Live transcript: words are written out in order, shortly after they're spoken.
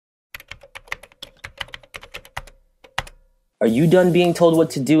Are you done being told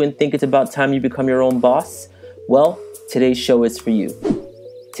what to do and think it's about time you become your own boss? Well, today's show is for you.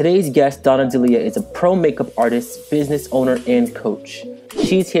 Today's guest, Donna Delia, is a pro makeup artist, business owner, and coach.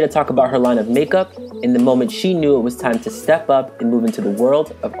 She's here to talk about her line of makeup and the moment she knew it was time to step up and move into the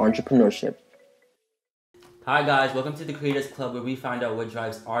world of entrepreneurship. Hi guys, welcome to the Creators Club, where we find out what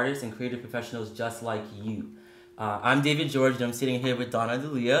drives artists and creative professionals just like you. I'm David George, and I'm sitting here with Donna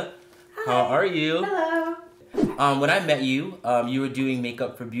Delia. Hi. How are you? Hello. When I met you, you were doing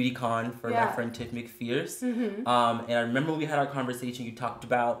makeup for BeautyCon for my friend Tiff McPherce. And I remember when we had our conversation, you talked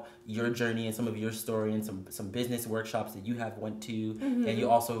about your journey and some of your story and some business workshops that you have went to. And you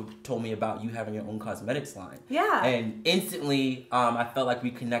also told me about you having your own cosmetics line. Yeah. And instantly, I felt like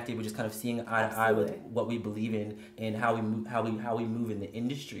we connected with just kind of seeing eye to eye with what we believe in and how we move in the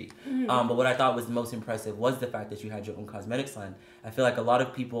industry. But what I thought was most impressive was the fact that you had your own cosmetics line. I feel like a lot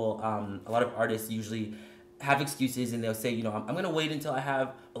of people, a lot of artists usually have excuses, and they'll say, you know, I'm going to wait until I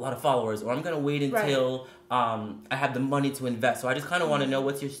have a lot of followers, or I'm going to wait until I have the money to invest. So I just kind of want to know,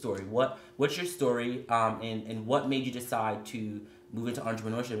 what's your story? What's your story, and what made you decide to move into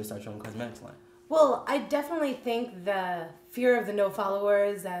entrepreneurship and start your own cosmetics line? Well, I definitely think the fear of the no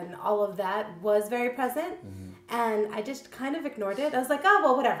followers and all of that was very present, and I just kind of ignored it. I was like, oh,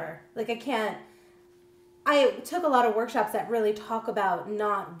 well, whatever. Like, I took a lot of workshops that really talk about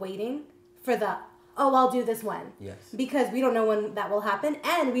not waiting for I'll do this when. Yes. Because we don't know when that will happen,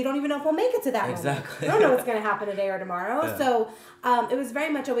 and we don't even know if we'll make it to that moment. We don't know what's going to happen today or tomorrow. Yeah. So it was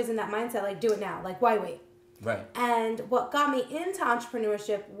very much always in that mindset, like, do it now. Like, why wait? Right. And what got me into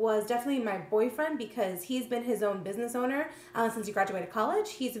entrepreneurship was definitely my boyfriend, because he's been his own business owner since he graduated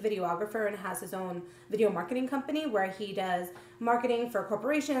college. He's a videographer and has his own video marketing company where he does marketing for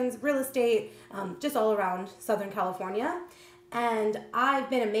corporations, real estate, just all around Southern California. And I've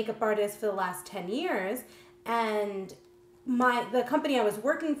been a makeup artist for the last 10 years, and the company I was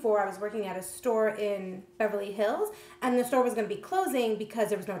working for, I was working at a store in Beverly Hills, and the store was going to be closing because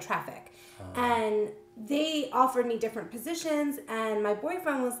there was no traffic. And they offered me different positions, and my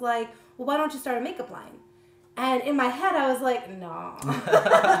boyfriend was like, well, why don't you start a makeup line? And in my head, I was like, no.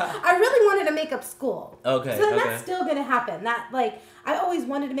 I really wanted a makeup school. Okay. So that's still going to happen. I always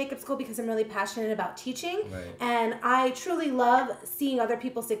wanted a makeup school because I'm really passionate about teaching. Right. And I truly love seeing other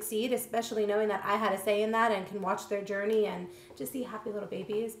people succeed, especially knowing that I had a say in that and can watch their journey and just see happy little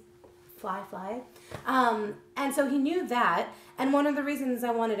babies fly. And so he knew that. And one of the reasons I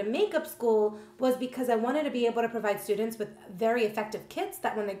wanted a makeup school was because I wanted to be able to provide students with very effective kits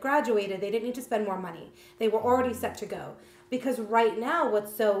that when they graduated, they didn't need to spend more money. They were already set to go. Because right now,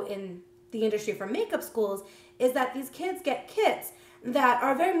 what's so in the industry for makeup schools is that these kids get kits that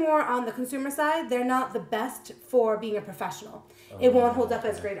are very more on the consumer side. They're not the best for being a professional. It won't hold up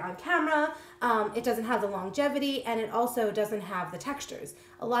as great on camera. It doesn't have the longevity, and it also doesn't have the textures.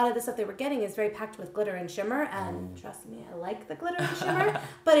 A lot of the stuff they were getting is very packed with glitter and shimmer, and trust me, I like the glitter and shimmer,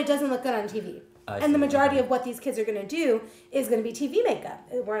 but it doesn't look good on TV. And the majority of what these kids are going to do is going to be TV makeup.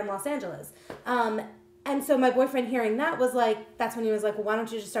 We're in Los Angeles. And so my boyfriend, hearing that, was like, that's when he was like, well, why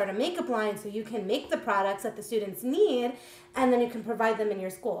don't you just start a makeup line so you can make the products that the students need, and then you can provide them in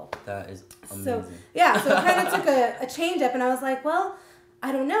your school. That is amazing. So it kind of took a change up, and I was like, well,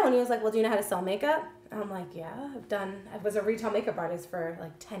 I don't know. And he was like, well, do you know how to sell makeup? And I'm like, yeah, I was a retail makeup artist for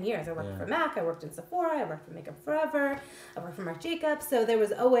like 10 years. I worked for MAC, I worked in Sephora, I worked for Makeup Forever, I worked for Marc Jacobs. So there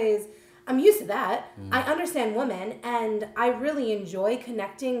was always, I'm used to that. I understand women, and I really enjoy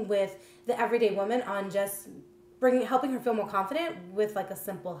connecting with the everyday woman on just helping her feel more confident with like a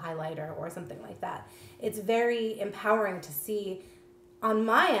simple highlighter or something like that. It's very empowering to see on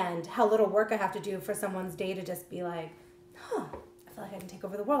my end how little work I have to do for someone's day to just be like, I feel like I can take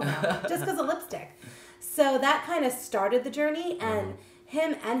over the world now just because of lipstick. So that kind of started the journey, and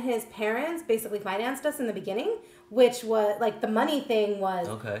him and his parents basically financed us in the beginning, which was like the money thing was,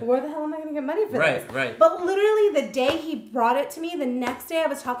 where the hell am I going to get money for this? Right. But literally the day he brought it to me, the next day I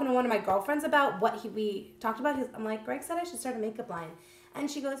was talking to one of my girlfriends about what we talked about. I'm like, Greg said I should start a makeup line. And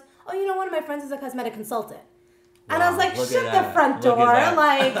she goes, oh, you know, one of my friends is a cosmetic consultant. Wow, and I was like, shut the front door.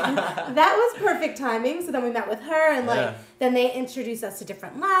 Like, that was perfect timing. So then we met with her, and then they introduced us to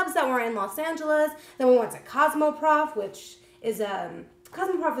different labs that were in Los Angeles. Then we went to Cosmoprof, which is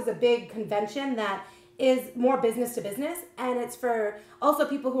Cosmoprof is a big convention that is more business to business, and it's for also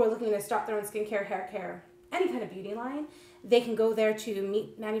people who are looking to start their own skincare, hair care, any kind of beauty line. They can go there to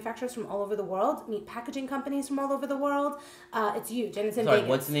meet manufacturers from all over the world, meet packaging companies from all over the world. It's huge, and it's in Vegas.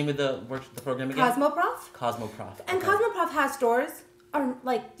 What's the name of the program again? Cosmoprof. Cosmoprof. And Cosmoprof has stores are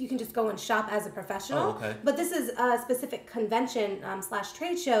like you can just go and shop as a professional. Oh, okay. But this is a specific convention /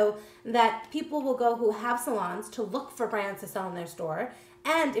 trade show that people will go who have salons to look for brands to sell in their store.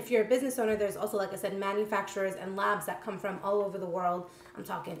 And if you're a business owner, there's also, like I said, manufacturers and labs that come from all over the world. I'm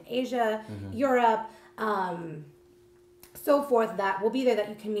talking Asia, Europe, so forth, that will be there that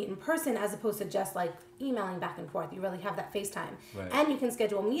you can meet in person as opposed to just like emailing back and forth. You really have that FaceTime. Right. And you can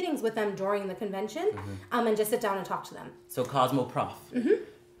schedule meetings with them during the convention and just sit down and talk to them. So Cosmo Prof.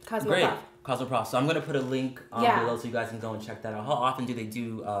 Cosmo Great. Prof. Cosmo Prof. So I'm going to put a link below so you guys can go and check that out. How often do they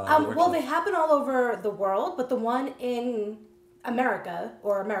do well, they happen all over the world, but the one in America,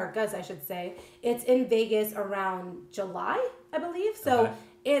 or Americas, I should say, it's in Vegas around July, I believe. So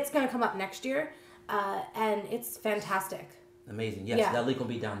it's going to come up next year, and it's fantastic. Amazing. Yes, that link will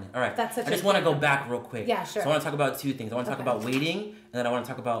be down there. All right. That's such I just want to go back real quick. Yeah, sure. So I want to talk about two things. I want to talk about waiting, and then I want to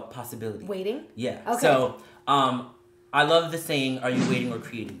talk about possibility. Waiting? Yeah. Okay. So, I love the saying, are you waiting or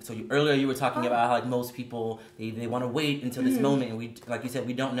creating? So earlier you were talking about how like most people, they want to wait until this moment, and we, like you said,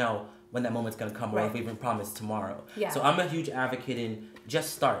 we don't know when that moment's going to come or if we even promised tomorrow. Yeah. So I'm a huge advocate in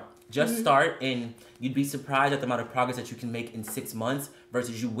just start. Just start, and you'd be surprised at the amount of progress that you can make in 6 months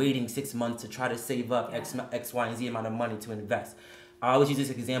versus you waiting 6 months to try to save up X, Y, and Z amount of money to invest. I always use this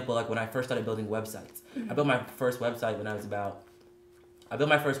example like when I first started building websites. I built my first website when I was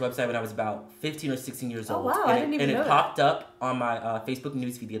about 15 or 16 years old. Oh, wow. And I didn't even know it that. popped up on my Facebook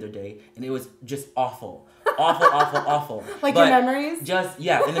newsfeed the other day, and it was just awful. Awful. Like but your memories? Just, in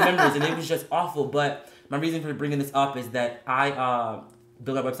the memories, and it was just awful. But my reason for bringing this up is that I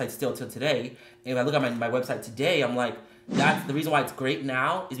build my website still till today, and when I look at my website today, I'm like, that's the reason why it's great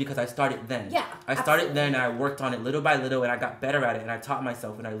now is because I started then. Yeah, I started then, and I worked on it little by little, and I got better at it, and I taught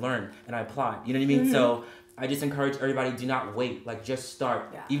myself, and I learned, and I applied. You know what I mean? So I just encourage everybody, do not wait. Like, just start.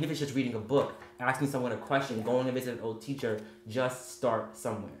 Yeah. Even if it's just reading a book, asking someone a question, going to visit an old teacher, just start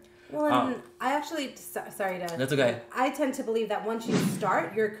somewhere. Well, and I actually, sorry to... That's okay. I tend to believe that once you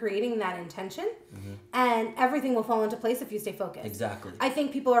start, you're creating that intention, and everything will fall into place if you stay focused. Exactly. I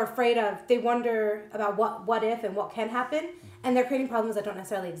think people are afraid of, they wonder about what if and what can happen, and they're creating problems that don't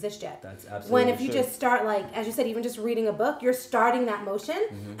necessarily exist yet. That's absolutely When if you true. just start, like, as you said, even just reading a book, you're starting that motion,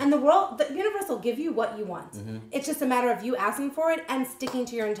 and the universe will give you what you want. It's just a matter of you asking for it and sticking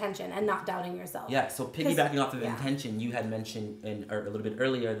to your intention and not doubting yourself. Yeah, so piggybacking off of intention, you had mentioned a little bit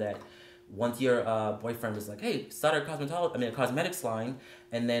earlier that once your boyfriend was like, hey, start a cosmetics line,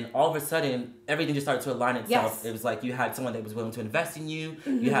 and then all of a sudden, everything just started to align itself. Yes. It was like you had someone that was willing to invest in you,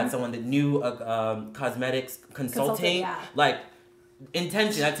 you had someone that knew cosmetics consulting. Like,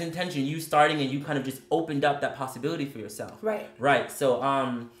 intention, that's intention. You starting and you kind of just opened up that possibility for yourself. Right. So,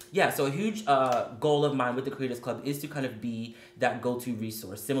 so a huge goal of mine with the Creators Club is to kind of be that go-to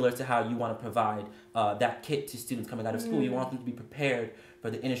resource, similar to how you want to provide that kit to students coming out of school. You want them to be prepared for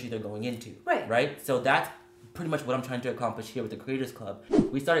the industry they're going into. Right? So that's pretty much what I'm trying to accomplish here with the Creators Club.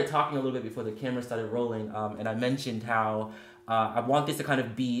 We started talking a little bit before the camera started rolling, and I mentioned how I want this to kind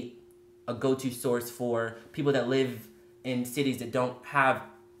of be a go-to source for people that live in cities that don't have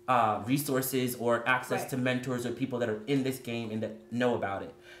resources or access to mentors or people that are in this game and that know about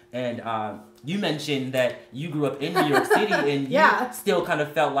it. And you mentioned that you grew up in New York City and you still kind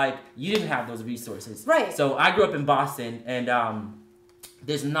of felt like you didn't have those resources. So I grew up in Boston, and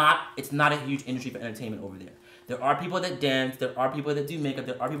it's not a huge industry for entertainment over there. There are people that dance, there are people that do makeup,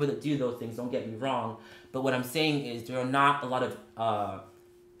 there are people that do those things, don't get me wrong. But what I'm saying is there's not a lot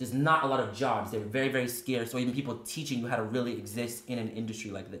of jobs. They're very, very scarce. So even people teaching you how to really exist in an industry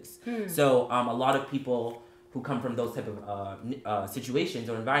like this. So a lot of people who come from those type of situations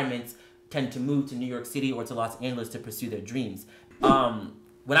or environments tend to move to New York City or to Los Angeles to pursue their dreams.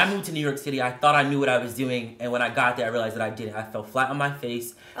 When I moved to New York City, I thought I knew what I was doing, and when I got there, I realized that I didn't. I fell flat on my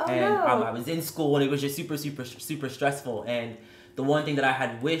face, I was in school, and it was just super, super, super stressful. And the one thing that I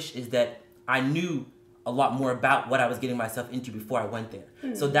had wished is that I knew a lot more about what I was getting myself into before I went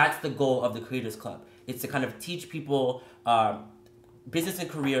there. So that's the goal of the Creators Club. It's to kind of teach people business and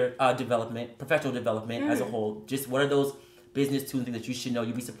career development, professional development as a whole. Just what are those business tools that you should know.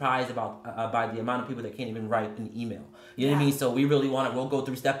 You'd be surprised about by the amount of people that can't even write an email. You know what I mean? So we really we'll go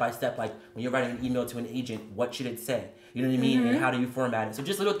through step by step, like when you're writing an email to an agent, what should it say? You know what I mean? And how do you format it? So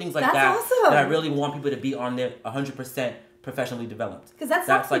just little things like That's awesome. that I really want people to be on there 100% professionally developed. Because that's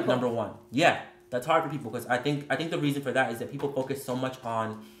like people. number one. Yeah, that's hard for people because I think the reason for that is that people focus so much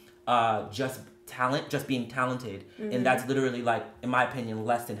on just talent, just being talented, and that's literally, like, in my opinion,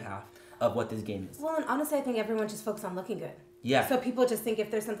 less than half of what this game is. Well, and honestly, I think everyone just focuses on looking good. Yeah. So people just think if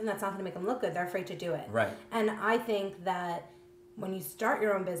there's something that's not going to make them look good, they're afraid to do it. Right. And I think that when you start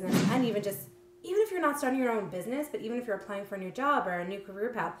your own business and even just even if you're not starting your own business, but even if you're applying for a new job or a new career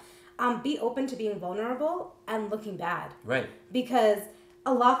path, be open to being vulnerable and looking bad. Right. Because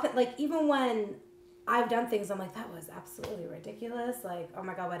a lot that, like, even when I've done things, I'm like, that was absolutely ridiculous. Like, oh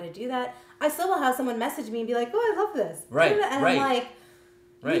my God, why did I do that? I still will have someone message me and be like, oh, I love this. Right. And right. I'm like,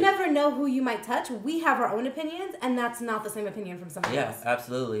 right. you never know who you might touch. We have our own opinions, and that's not the same opinion from somebody else. Yeah,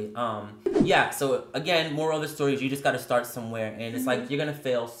 absolutely. So again, moral of the story is you just got to start somewhere, and it's like, you're going to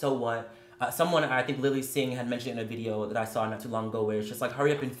fail, so what? Someone, I think Lily Singh had mentioned in a video that I saw not too long ago, where it's just like,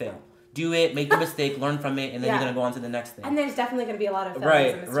 hurry up and fail. Do it, make the mistake, learn from it, and then you're going to go on to the next thing. And there's definitely going to be a lot of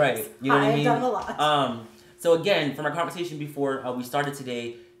failures and mistakes. Right. You know what I mean? I've done a lot. So again, from our conversation before we started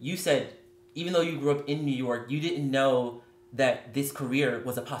today, you said, even though you grew up in New York, you didn't know that this career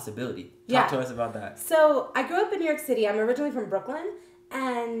was a possibility. Talk to us about that. So I grew up in New York City. I'm originally from Brooklyn,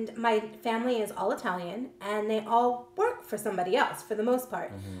 and my family is all Italian, and they all work for somebody else for the most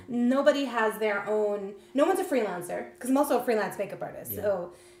part. Nobody has their own, no one's a freelancer, because I'm also a freelance makeup artist. Yeah.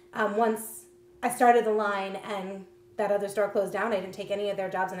 So once I started the line and that other store closed down, I didn't take any of their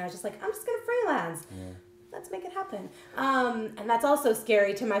jobs, and I was just like, I'm just going to freelance. Yeah. Let's make it happen. And that's also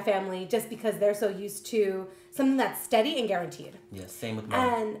scary to my family, just because they're so used to something that's steady and guaranteed. Yeah, same with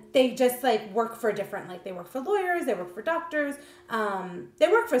mine. And they just like work for different, like they work for lawyers, they work for doctors, they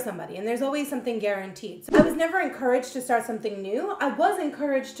work for somebody, and there's always something guaranteed. So I was never encouraged to start something new. I was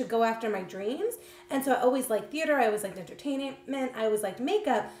encouraged to go after my dreams. And so I always liked theater, I always liked entertainment, I always liked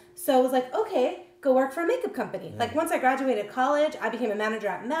makeup. So I was like, okay, go work for a makeup company. Like once I graduated college, I became a manager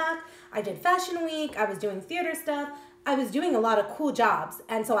at MAC. I did Fashion Week. I was doing theater stuff. I was doing a lot of cool jobs.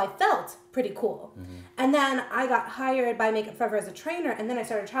 And so I felt pretty cool. And then I got hired by Makeup Forever as a trainer. And then I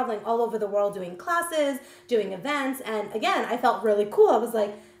started traveling all over the world doing classes, doing events. And again, I felt really cool. I was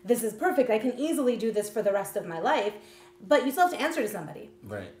like, this is perfect. I can easily do this for the rest of my life. But you still have to answer to somebody.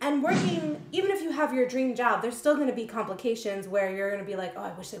 Right. And working, even if you have your dream job, there's still going to be complications where you're going to be like, oh,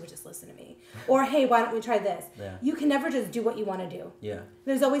 I wish they would just listen to me. Or, hey, why don't we try this? Yeah. You can never just do what you want to do. Yeah.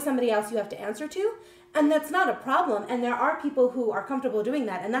 There's always somebody else you have to answer to. And that's not a problem. And there are people who are comfortable doing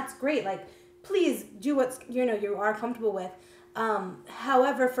that. And that's great. Like, please do what you are comfortable with.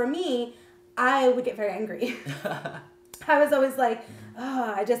 However, for me, I would get very angry. I was always like,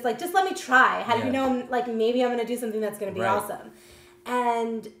 oh, just let me try. How do you know, maybe I'm going to do something that's going to be awesome.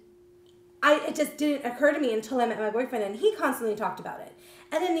 And it just didn't occur to me until I met my boyfriend, and he constantly talked about it.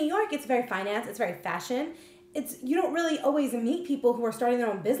 And in New York, it's very finance, it's very fashion. You don't really always meet people who are starting their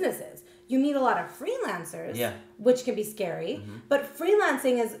own businesses. You meet a lot of freelancers, which can be scary. But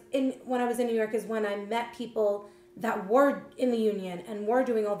freelancing when I was in New York is when I met people that were in the union and were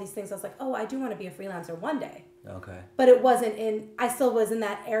doing all these things. I was like, oh, I do want to be a freelancer one day. Okay. But I still was in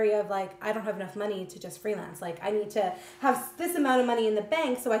that area of like, I don't have enough money to just freelance. Like, I need to have this amount of money in the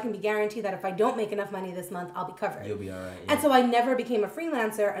bank so I can be guaranteed that if I don't make enough money this month, I'll be covered. You'll be all right. Yeah. And so I never became a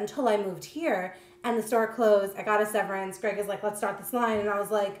freelancer until I moved here and the store closed. I got a severance. Greg is like, let's start this line. And I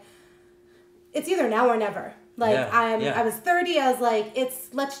was like, it's either now or never. Like, I was 30. I was like,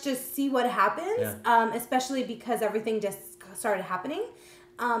 let's just see what happens. Especially because everything just started happening.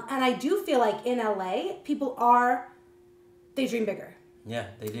 And I do feel like in LA, they dream bigger. Yeah,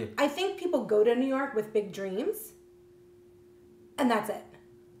 they do. I think people go to New York with big dreams, and that's it.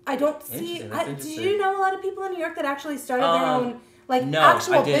 I don't see. Do you know a lot of people in New York that actually started their own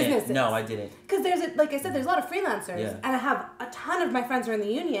actual businesses? No, I didn't. Because like I said, there's a lot of freelancers, and I have a ton of my friends who are in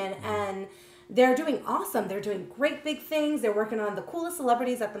the union, and they're doing awesome. They're doing great big things. They're working on the coolest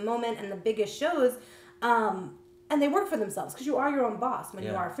celebrities at the moment and the biggest shows. And they work for themselves because you are your own boss when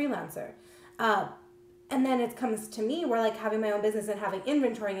you are a freelancer. And then it comes to me where like having my own business and having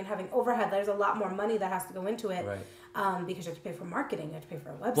inventory and having overhead, there's a lot more money that has to go into it. Right. Because you have to pay for marketing, you have to pay for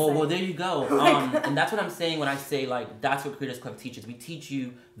a website. Well, there you go. And that's what I'm saying when I say like, that's what Creators Club teaches. We teach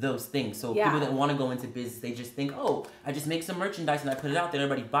you those things. So people that want to go into business, they just think, oh, I just make some merchandise and I put it out there,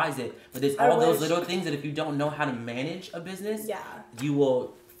 everybody buys it. But there's all those little things that if you don't know how to manage a business, you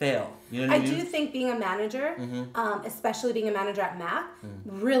will fail. You know what I mean? I do think being a manager, especially being a manager at MAC,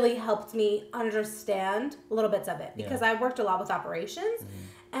 really helped me understand little bits of it because I worked a lot with operations,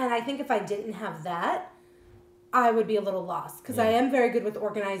 and I think if I didn't have that, I would be a little lost because I am very good with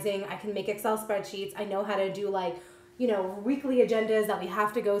organizing. I can make Excel spreadsheets. I know how to do weekly agendas that we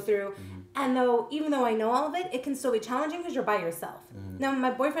have to go through. And even though I know all of it, it can still be challenging because you're by yourself. Now,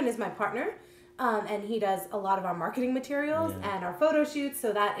 my boyfriend is my partner. And he does a lot of our marketing materials and our photo shoots,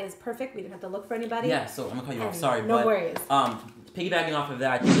 so that is perfect. We didn't have to look for anybody. Yeah, so I'm going to cut you off. Sorry. No worries. Piggybacking off of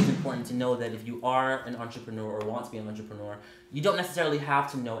that, I think it's important to know that if you are an entrepreneur or want to be an entrepreneur, you don't necessarily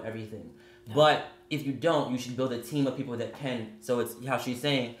have to know everything. No. But if you don't, you should build a team of people that can. So it's how she's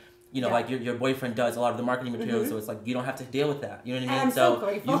saying, you know, like your boyfriend does a lot of the marketing materials, so it's like you don't have to deal with that. You know what I mean? I'm so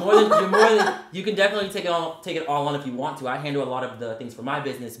grateful. You can definitely take it all on if you want to. I handle a lot of the things for my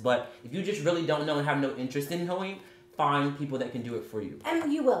business, but if you just really don't know and have no interest in knowing, find people that can do it for you.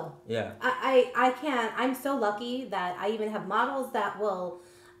 And you will. Yeah. I can't. I'm so lucky that I even have models that will.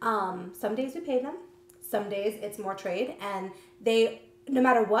 Some days we pay them. Some days it's more trade, and they, no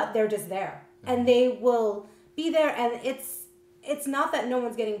matter what, they're just there, and they will be there, and it's not that no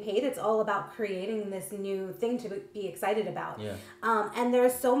one's getting paid. It's all about creating this new thing to be excited about. Yeah. And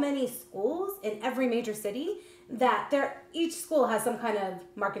there's so many schools in every major city that each school has some kind of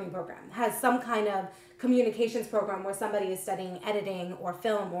marketing program, has some kind of communications program where somebody is studying editing or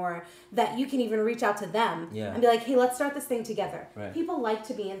film, or that you can even reach out to them and be like, hey, let's start this thing together. Right. People like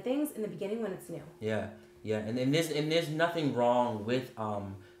to be in things in the beginning when it's new. Yeah. Yeah. And there's nothing wrong with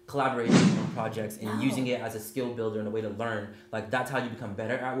collaborating on projects and using it as a skill builder and a way to learn. Like, that's how you become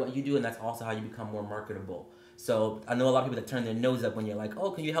better at what you do, and that's also how you become more marketable. So I know a lot of people that turn their nose up when you're like,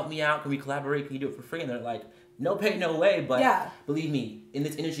 oh, can you help me out? Can we collaborate? Can you do it for free? And they're like, no pay, no way. But believe me, in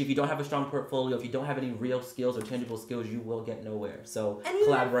this industry, if you don't have a strong portfolio, if you don't have any real skills or tangible skills, you will get nowhere. So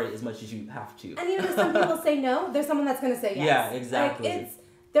collaborate as much as you have to. And even if some people say no, there's someone that's going to say yes. Yeah, exactly.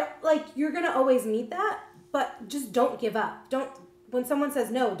 You're going to always meet that, but just don't give up. When someone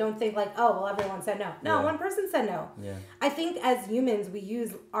says no, don't think like, oh, well, everyone said no. No, one person said no. Yeah. I think as humans, we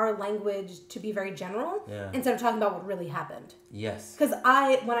use our language to be very general instead of talking about what really happened. Yes. Because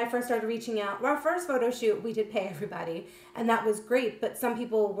when I first started reaching out, our first photo shoot, we did pay everybody, and that was great. But some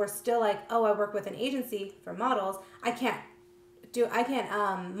people were still like, oh, I work with an agency for models. I can't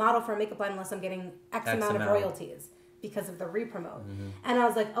model for a makeup line unless I'm getting X amount of royalties because of the re-promote. And I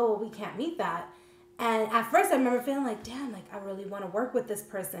was like, oh, well, we can't meet that. And at first I remember feeling like, damn, like I really want to work with this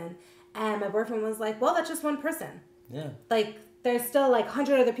person. And my boyfriend was like, well, that's just one person. Yeah. Like there's still like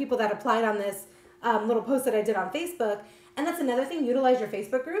 100 other people that applied on this little post that I did on Facebook. And that's another thing, utilize your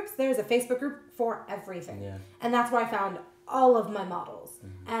Facebook groups. There's a Facebook group for everything. Yeah. And that's where I found all of my models.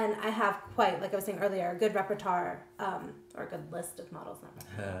 And I have quite, like I was saying earlier, a good repertoire or a good list of models. Not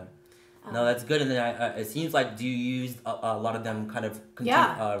repertoire. No, that's good. And then it seems like, do you use a lot of them kind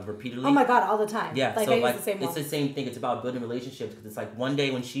of repeatedly? Oh my God, all the time. Yeah, like, so I like use the same it's the same thing. It's about building relationships, because it's like one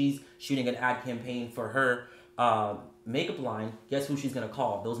day when she's shooting an ad campaign for her makeup line, guess who she's gonna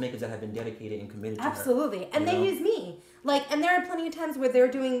call? Those makeups that have been dedicated and committed to her. Absolutely, and they use me. And there are plenty of times where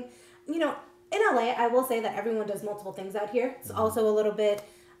they're doing, in LA, I will say that everyone does multiple things out here. It's also a little bit.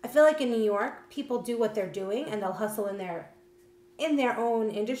 I feel like in New York, people do what they're doing and they'll hustle in their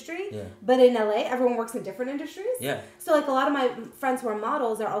own industry, but in LA, everyone works in different industries. Yeah. So like a lot of my friends who are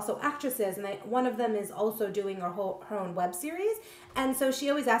models are also actresses, and one of them is also doing her own web series, and so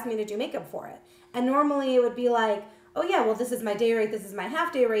she always asked me to do makeup for it. And normally it would be like, oh yeah, well this is my day rate, this is my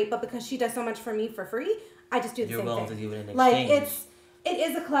half day rate, but because she does so much for me for free, I just do the same thing. You're willing to do it in exchange. Like it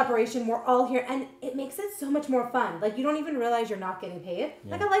is a collaboration. We're all here, and it makes it so much more fun. Like you don't even realize you're not getting paid.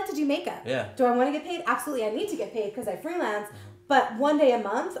 Yeah. Like I like to do makeup. Yeah. Do I want to get paid? Absolutely, I need to get paid because I freelance. But one day a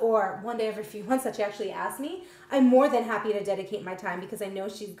month or one day every few months that she actually asks me, I'm more than happy to dedicate my time because I know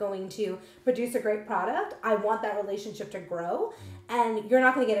she's going to produce a great product. I want that relationship to grow, and you're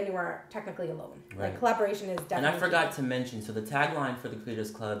not going to get anywhere technically alone. Right. Like collaboration is definitely. And I forgot to mention, so the tagline for the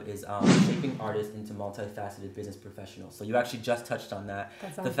Creators Club is shaping artists into multifaceted business professionals. So you actually just touched on that.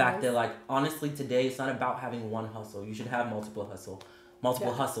 The fact that like honestly today it's not about having one hustle. You should have multiple hustles,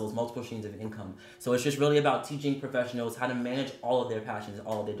 multiple streams of income. So it's just really about teaching professionals how to manage all of their passions,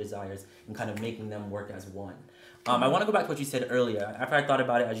 all of their desires, and kind of making them work as one. I want to go back to what you said earlier. After I thought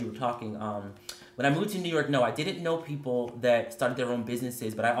about it as you were talking, when I moved to New York, I didn't know people that started their own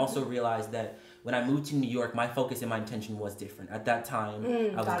businesses, but I also realized that when I moved to New York, my focus and my intention was different. At that time,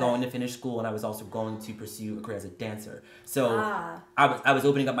 I was going to finish school, and I was also going to pursue a career as a dancer. So I was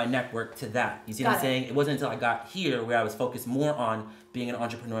opening up my network to that. You see what I'm saying? It wasn't until I got here where I was focused more on being an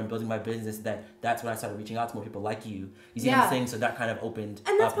entrepreneur and building my business that's when I started reaching out to more people like you. You see what I'm saying? So that kind of opened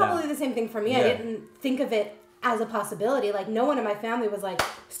And that's up probably the same thing for me. I didn't think of it as a possibility. Like no one in my family was like,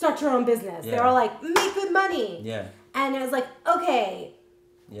 start your own business. They're all like, make good money. Yeah. And it was like, okay.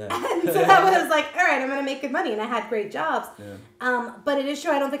 Yeah. And so that was like, all right, I'm going to make good money. And I had great jobs. Yeah. But it is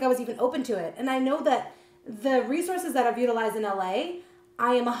true, I don't think I was even open to it. And I know that the resources that I've utilized in LA,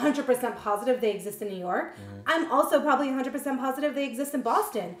 I am 100% positive they exist in New York. I'm also probably 100% positive they exist in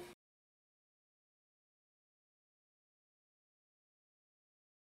Boston.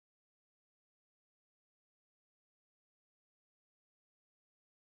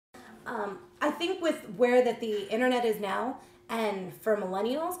 I think with where that the internet is now, And for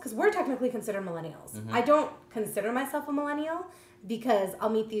millennials, because we're technically considered millennials. Mm-hmm. I don't consider myself a millennial because I'll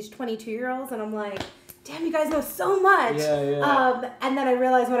meet these 22-year-olds and I'm like, damn, you guys know so much. And then I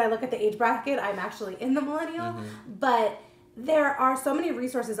realize when I look at the age bracket, I'm actually in the millennial. But there are so many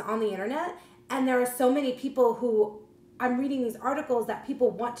resources on the internet, and there are so many people who I'm reading these articles that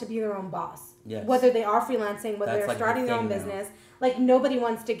people want to be their own boss. Yes. Whether they are freelancing, whether they're like starting their own business. Like, nobody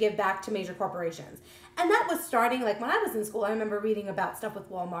wants to give back to major corporations. And that was starting, like, when I was in school, I remember reading about stuff with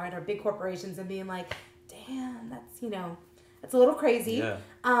Walmart or big corporations and being like, damn, that's, it's a little crazy. Yeah.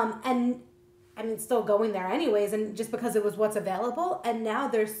 And I mean, still going there anyways, and just because it was what's available. And now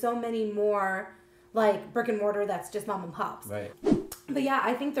there's so many more, like, brick and mortar that's just mom and pops. Right. But yeah,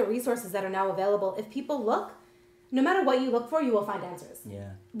 I think the resources that are now available, if people look, no matter what you look for, you will find answers. Yeah.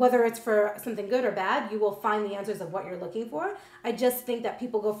 Whether it's for something good or bad, you will find the answers of what you're looking for. I just think that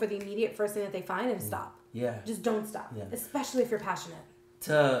people go for the immediate first thing that they find and stop. Yeah. Just don't stop. Yeah. Especially if you're passionate.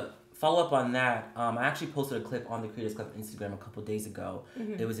 To follow up on that, I actually posted a clip on the Creators Club Instagram a couple days ago.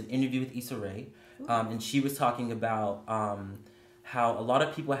 It was an interview with Issa Rae, and she was talking about how a lot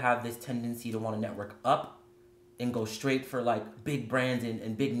of people have this tendency to want to network up and go straight for like big brands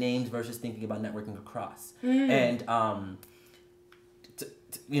and big names versus thinking about networking across. And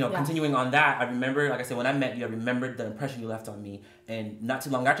continuing on that, I remember, like I said, when I met you, I remembered the impression you left on me. And not too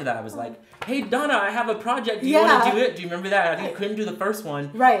long after that, I was like, hey, Donna, I have a project. Do you want to do it? Do you remember that? I think I couldn't do the first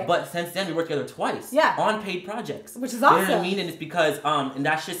one. Right. But since then, we worked together twice. Yeah. On paid projects. Which is awesome. You know what I mean? And it's because, and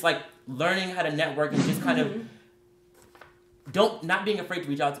that's just like learning how to network and just kind of not being afraid to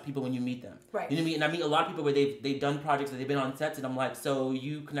reach out to people when you meet them. Right. You know what I mean? And I meet a lot of people where they've done projects or they've been on sets, and I'm like, so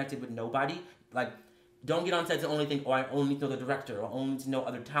you connected with nobody? Like, don't get on sets and only think, I only know the director or only to know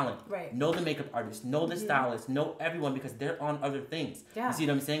other talent. Right. Know the makeup artist, know the stylist, know everyone because they're on other things. Yeah. You see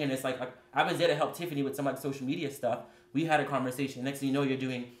what I'm saying? And it's like I was there to help Tiffany with some like social media stuff. We had a conversation. Next thing you know, you're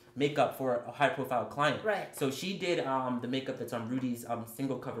doing makeup for a high profile client. Right. So she did the makeup that's on Rudy's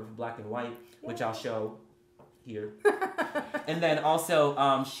single cover for Black and White, which I'll show here. And then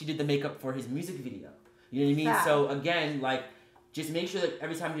also she did the makeup for his music video. You know what I mean? Wow. So again, like, just make sure that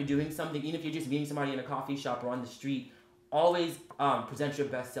every time you're doing something, even if you're just meeting somebody in a coffee shop or on the street, always present your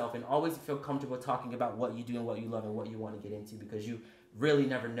best self and always feel comfortable talking about what you do and what you love and what you want to get into, because you really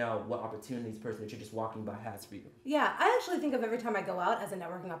never know what opportunities the person that you're just walking by has for you. Yeah, I actually think of every time I go out as a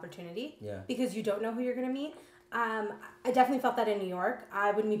networking opportunity. Yeah. Because you don't know who you're going to meet. I definitely felt that in New York.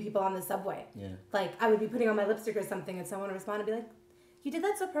 I would meet people on the subway. Yeah. Like, I would be putting on my lipstick or something and someone would respond and be like, you did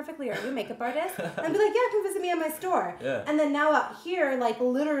that so perfectly. Are you a makeup artist? And I'd be like, yeah, come visit me at my store. Yeah. And then now out here, like,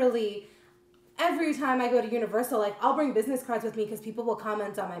 literally every time I go to Universal, like, I'll bring business cards with me because people will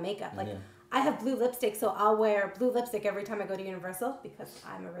comment on my makeup. Like, I have blue lipstick, so I'll wear blue lipstick every time I go to Universal because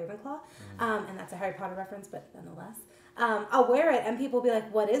I'm a Ravenclaw. And that's a Harry Potter reference, but nonetheless. I'll wear it and people will be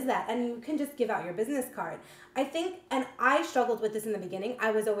like, what is that? And you can just give out your business card. I think, and I struggled with this in the beginning.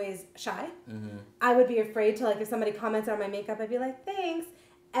 I was always shy. I would be afraid to, like, if somebody comments on my makeup, I'd be like, thanks.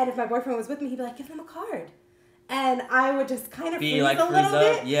 And if my boyfriend was with me, he'd be like, give them a card. And I would just kind of freeze a little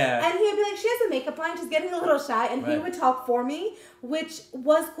bit. Yeah. And he'd be like, she has a makeup line, she's getting a little shy. And he would talk for me, which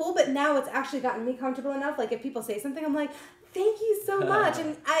was cool. But now it's actually gotten me comfortable enough. Like, if people say something, I'm like, thank you so much.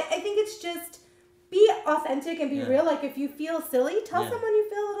 And I think it's just, be authentic and be real. Like, if you feel silly, tell someone you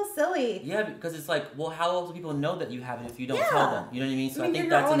feel a little silly. Yeah, because it's like, well, how else do people know that you have it if you don't tell them? You know what I mean? So I think you're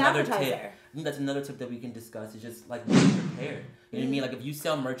that's your own another advertiser. tip. I think that's another tip that we can discuss is just like be prepared. You know what I mean? Like, if you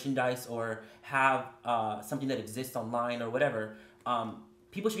sell merchandise or have something that exists online or whatever,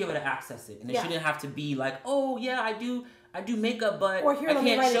 people should be able to access it, and it shouldn't have to be like, oh yeah, I do makeup, but or here, I let me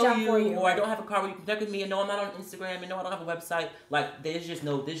can't write it show down you, for you, or I don't have a car where you can connect with me, and no, I'm not on Instagram, and no, I don't have a website. Like, there's just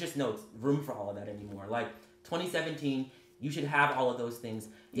no room for all of that anymore. Like, 2017, you should have all of those things.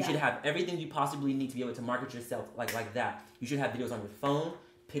 You should have everything you possibly need to be able to market yourself like that. You should have videos on your phone,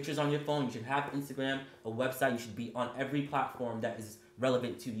 pictures on your phone. You should have Instagram, a website. You should be on every platform that is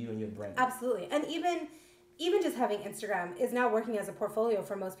relevant to you and your brand. Absolutely. And even just having Instagram is now working as a portfolio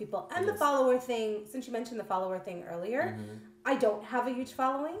for most people. And the follower thing, since you mentioned the follower thing earlier, I don't have a huge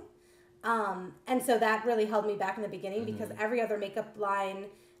following. And so that really held me back in the beginning because every other makeup line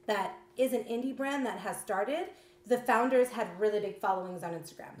that is an indie brand that has started, the founders had really big followings on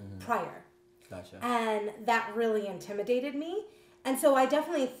Instagram prior. Gotcha. And that really intimidated me. And so I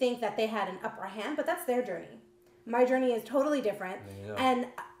definitely think that they had an upper hand, but that's their journey. My journey is totally different. And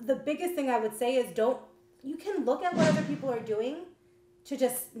the biggest thing I would say is you can look at what other people are doing to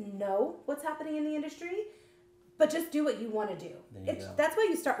just know what's happening in the industry, but just do what you want to do. That's why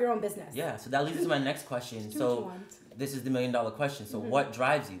you start your own business. Yeah, so that leads us to my next question. So this is the $1 million question. So what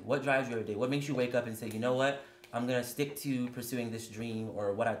drives you? What drives you every day? What makes you wake up and say, you know what? I'm going to stick to pursuing this dream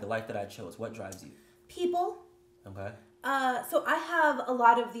or the life that I chose? What drives you? People. Okay. So I have a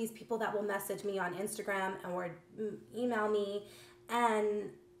lot of these people that will message me on Instagram or email me, and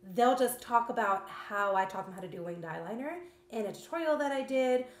they'll just talk about how I taught them how to do winged eyeliner in a tutorial that I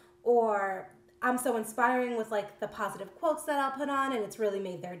did, or I'm so inspiring with like the positive quotes that I'll put on, and it's really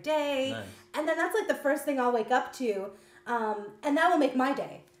made their day. Nice. And then that's like the first thing I'll wake up to, and that will make my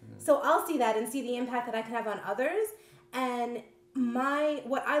day. So I'll see that and see the impact that I can have on others. And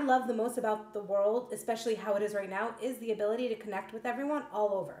what I love the most about the world, especially how it is right now, is the ability to connect with everyone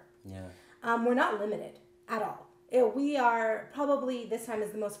all over. Yeah. We're not limited at all. We are probably, this time,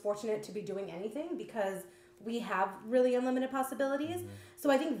 is the most fortunate to be doing anything because we have really unlimited possibilities. So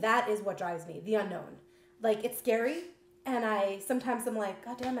I think that is what drives me, the unknown. Like, it's scary, and sometimes I'm like,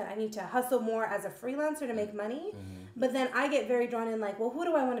 God damn it, I need to hustle more as a freelancer to make money. But then I get very drawn in like, well, who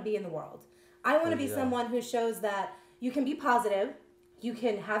do I want to be in the world? I want to be someone who shows that you can be positive, you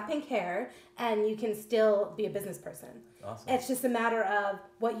can have pink hair, and you can still be a business person. Awesome. It's just a matter of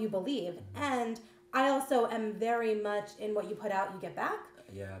what you believe. And I also am very much in what you put out, you get back.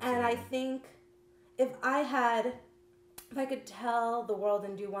 Yeah, absolutely. And I think if I could tell the world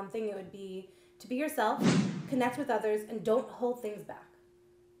and do one thing, it would be to be yourself, connect with others, and don't hold things back.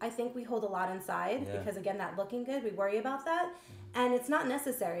 I think we hold a lot inside because, again, that looking good, we worry about that. And it's not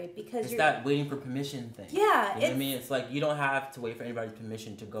necessary because it's that waiting for permission thing. Yeah. You know what I mean? It's like you don't have to wait for anybody's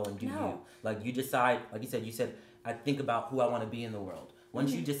permission to go and do you. Like you decide, like you said, I think about who I want to be in the world.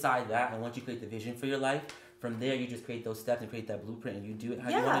 Once you decide that and once you create the vision for your life, from there you just create those steps and create that blueprint and you do it how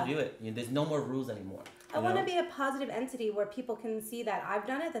you want to do it. You know, there's no more rules anymore. I want to be a positive entity where people can see that I've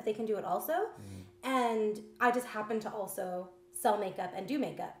done it, that they can do it also. And I just happen to also sell makeup and do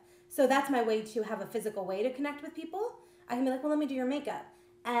makeup. So that's my way to have a physical way to connect with people. I can be like, well, let me do your makeup.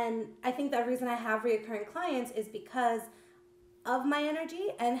 And I think the reason I have reoccurring clients is because of my energy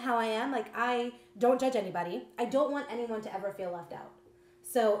and how I am. Like, I don't judge anybody. I don't want anyone to ever feel left out.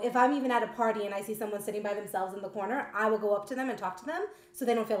 So if I'm even at a party and I see someone sitting by themselves in the corner, I will go up to them and talk to them so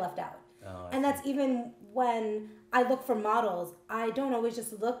they don't feel left out. And that's even when I look for models. I don't always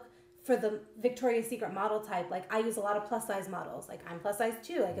just look for the Victoria's Secret model type. Like, I use a lot of plus size models. Like, I'm plus size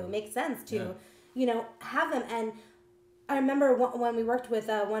too. Like, it would make sense to, have them. And I remember when we worked with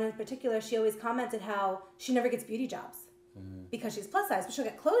one in particular, she always commented how she never gets beauty jobs because she's plus size, but she'll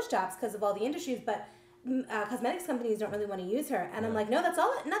get clothes jobs because of all the industries. But cosmetics companies don't really want to use her. And I'm like, no, that's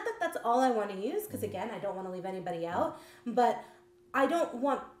all. Not that that's all I want to use, because again, I don't want to leave anybody out. But I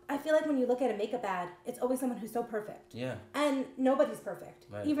feel like when you look at a makeup ad, it's always someone who's so perfect. Yeah. And nobody's perfect.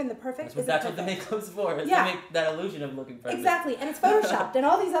 Right. Even the perfect isn't That's perfect. what the makeup's for. It's to make that illusion of looking perfect. Exactly. And it's photoshopped and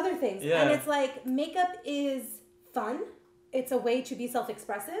all these other things. Yeah. And it's like, makeup is fun. It's a way to be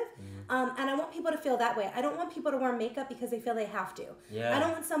self-expressive. And I want people to feel that way. I don't want people to wear makeup because they feel they have to. Yeah. I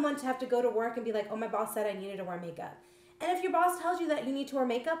don't want someone to have to go to work and be like, oh, my boss said I needed to wear makeup. And if your boss tells you that you need to wear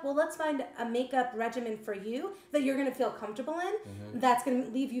makeup, well, let's find a makeup regimen for you that you're going to feel comfortable in. That's going to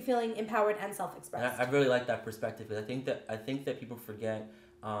leave you feeling empowered and self-expressed. I really like that perspective, because I think that people forget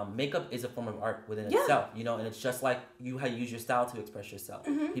makeup is a form of art within itself, and it's just like how you use your style to express yourself.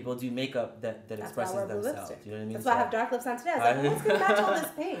 People do makeup that expresses themselves. Lipstick. You know what I mean? That's why I have dark lips on today. I was like, what's going to match all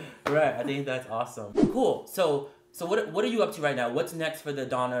this pink? Right. I think that's awesome. Cool. So what are you up to right now? What's next for the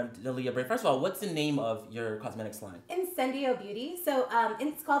Donna Delia brand? First of all, what's the name of your cosmetics line? Incendio Beauty. So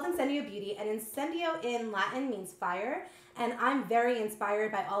it's called Incendio Beauty, and Incendio in Latin means fire. And I'm very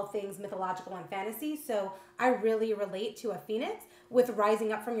inspired by all things mythological and fantasy. So I really relate to a phoenix with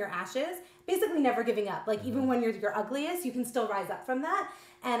rising up from your ashes, basically never giving up. Like, even when you're your ugliest, you can still rise up from that.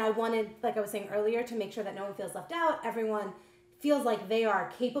 And I wanted, like I was saying earlier, to make sure that no one feels left out. Everyone feels like they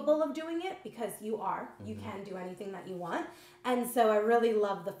are capable of doing it, because you are. You can do anything that you want. And so I really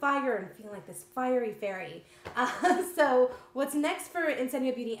love the fire and feeling like this fiery fairy. So what's next for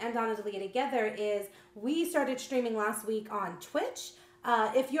Incendio Beauty and Donna Delia together is we started streaming last week on Twitch.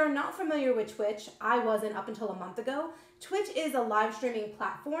 If you're not familiar with Twitch, I wasn't up until a month ago. Twitch is a live streaming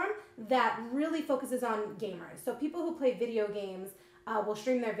platform that really focuses on gamers. So people who play video games will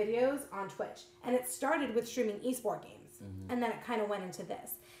stream their videos on Twitch. And it started with streaming esport games. And then it kind of went into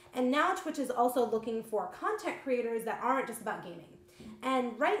this. And now Twitch is also looking for content creators that aren't just about gaming.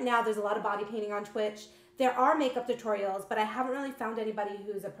 And right now there's a lot of body painting on Twitch. There are makeup tutorials, but I haven't really found anybody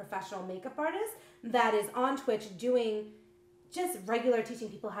who's a professional makeup artist that is on Twitch doing just regular, teaching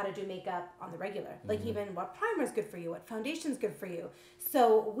people how to do makeup on the regular. Like, even what primer is good for you, what foundation is good for you.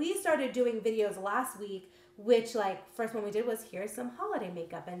 So we started doing videos last week, which, like, first one we did was, here's some holiday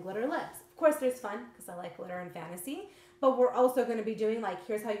makeup and glitter lips. Of course, there's fun, because I like glitter and fantasy. but we're also going to be doing like,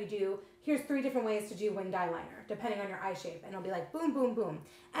 here's 3 different ways to do winged eyeliner, depending on your eye shape. And it'll be like boom, boom, boom.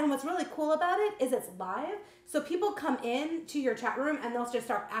 And what's really cool about it is it's live. So people come in to your chat room and they'll just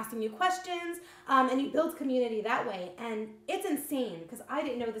start asking you questions, and you build community that way. And it's insane because I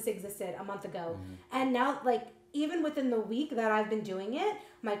didn't know this existed a month ago. And now, like, even within the week that I've been doing it,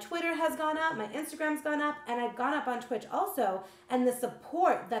 my Twitter has gone up, my Instagram's gone up, and I've gone up on Twitch also. And the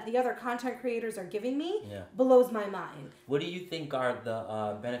support that the other content creators are giving me blows my mind. What do you think are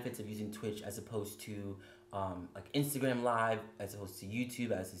the benefits of using Twitch as opposed to like Instagram Live, as opposed to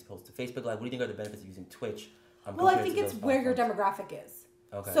YouTube, as opposed to Facebook Live? What do you think are the benefits of using Twitch? Well, I think it's where your demographic is.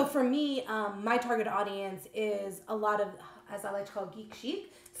 Okay. So for me, my target audience is a lot of, as I like to call, geek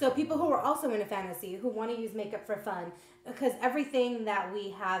chic. So people who are also into fantasy, who want to use makeup for fun, because everything that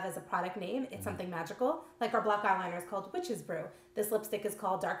we have as a product name, it's something magical. Like our black eyeliner is called Witch's Brew. This lipstick is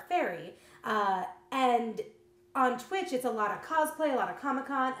called Dark Fairy. And on Twitch, it's a lot of cosplay, a lot of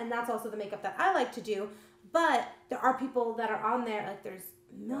Comic-Con, and that's also the makeup that I like to do. But there are people that are on there, like there's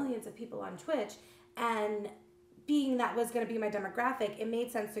millions of people on Twitch, and being that was going to be my demographic, it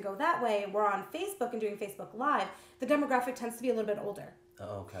made sense to go that way. We're on Facebook and doing Facebook Live. The demographic tends to be a little bit older.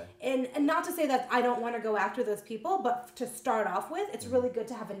 Oh, okay. And not to say that I don't want to go after those people, but to start off with, it's really good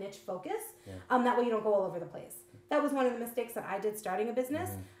to have a niche focus. That way you don't go all over the place. That was one of the mistakes that I did starting a business.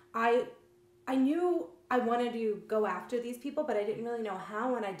 I knew I wanted to go after these people, but I didn't really know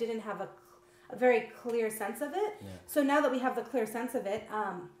how, and I didn't have a very clear sense of it. So now that we have the clear sense of it,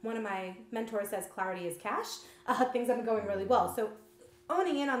 one of my mentors says clarity is cash. Things have been going really well. So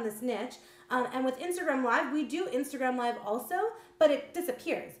owning in on this niche, and with Instagram Live, we do Instagram Live also, but it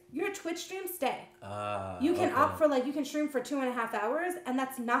disappears. Your Twitch streams stay. You can opt for, like, you can stream for 2.5 hours, and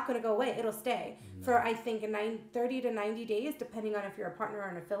that's not going to go away. It'll stay for, I think, 30 to 90 days, depending on if you're a partner or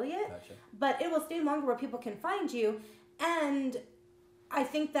an affiliate. Gotcha. But it will stay longer where people can find you. And I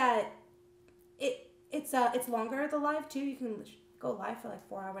think that it's longer, the live too. You can go live for like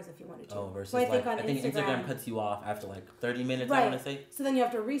 4 hours if you wanted to. Oh, versus so I think, I think Instagram cuts you off after like 30 minutes, right. I want to say. So then you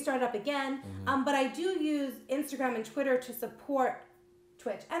have to restart up again. But I do use Instagram and Twitter to support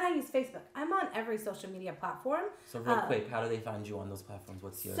Twitch. And I use Facebook. I'm on every social media platform. So real quick, how do they find you on those platforms?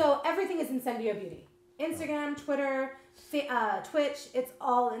 What's your... So everything is Incendio Beauty. Instagram, Twitter, Twitch, it's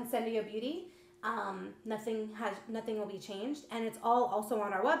all Incendio Beauty. Nothing will be changed. And it's all also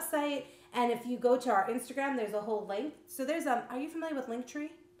on our website. And if you go to our Instagram, there's a whole link. So there's are you familiar with Linktree?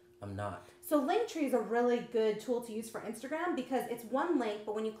 I'm not. So Linktree is a really good tool to use for Instagram because it's one link,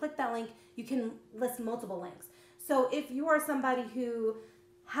 but when you click that link, you can list multiple links. So if you are somebody who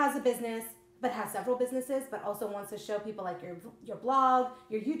has a business, but has several businesses, but also wants to show people like your blog,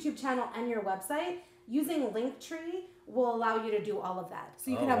 your YouTube channel, and your website, using Linktree will allow you to do all of that.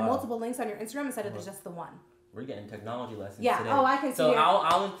 So you can have multiple links on your Instagram instead of just the one. We're getting technology lessons today. Oh, I can see So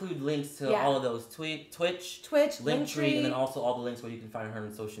I'll include links to all of those. Twitch, Linktree, and then also all the links where you can find her on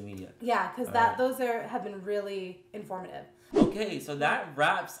social media. Yeah, because those have been really informative. Okay, so that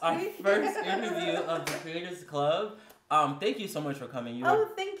wraps our first interview of the Creators Club. Thank you so much for coming.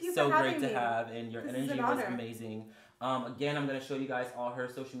 Thank you so for having great to me. have, and your energy was amazing. Again, I'm going to show you guys all her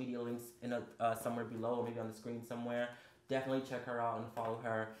social media links in somewhere below, or maybe on the screen somewhere. Definitely check her out and follow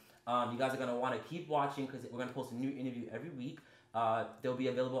her. You guys are going to want to keep watching because we're going to post a new interview every week. They'll be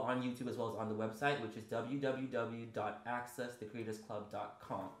available on YouTube as well as on the website, which is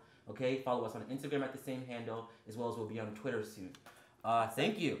www.accessthecreatorsclub.com. Okay, follow us on Instagram at the same handle, as well as we'll be on Twitter soon.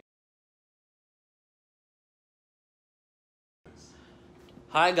 Thank you.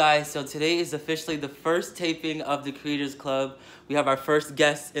 Hi guys, so today is officially the first taping of the Creators Club. We have our first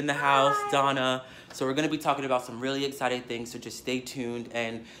guest in the house, Donna. So we're going to be talking about some really exciting things, so just stay tuned.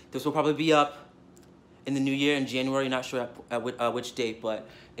 And this will probably be up in the new year in January, not sure at which date, but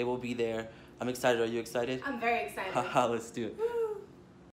it will be there. I'm excited. Are you excited? I'm very excited. Let's do it.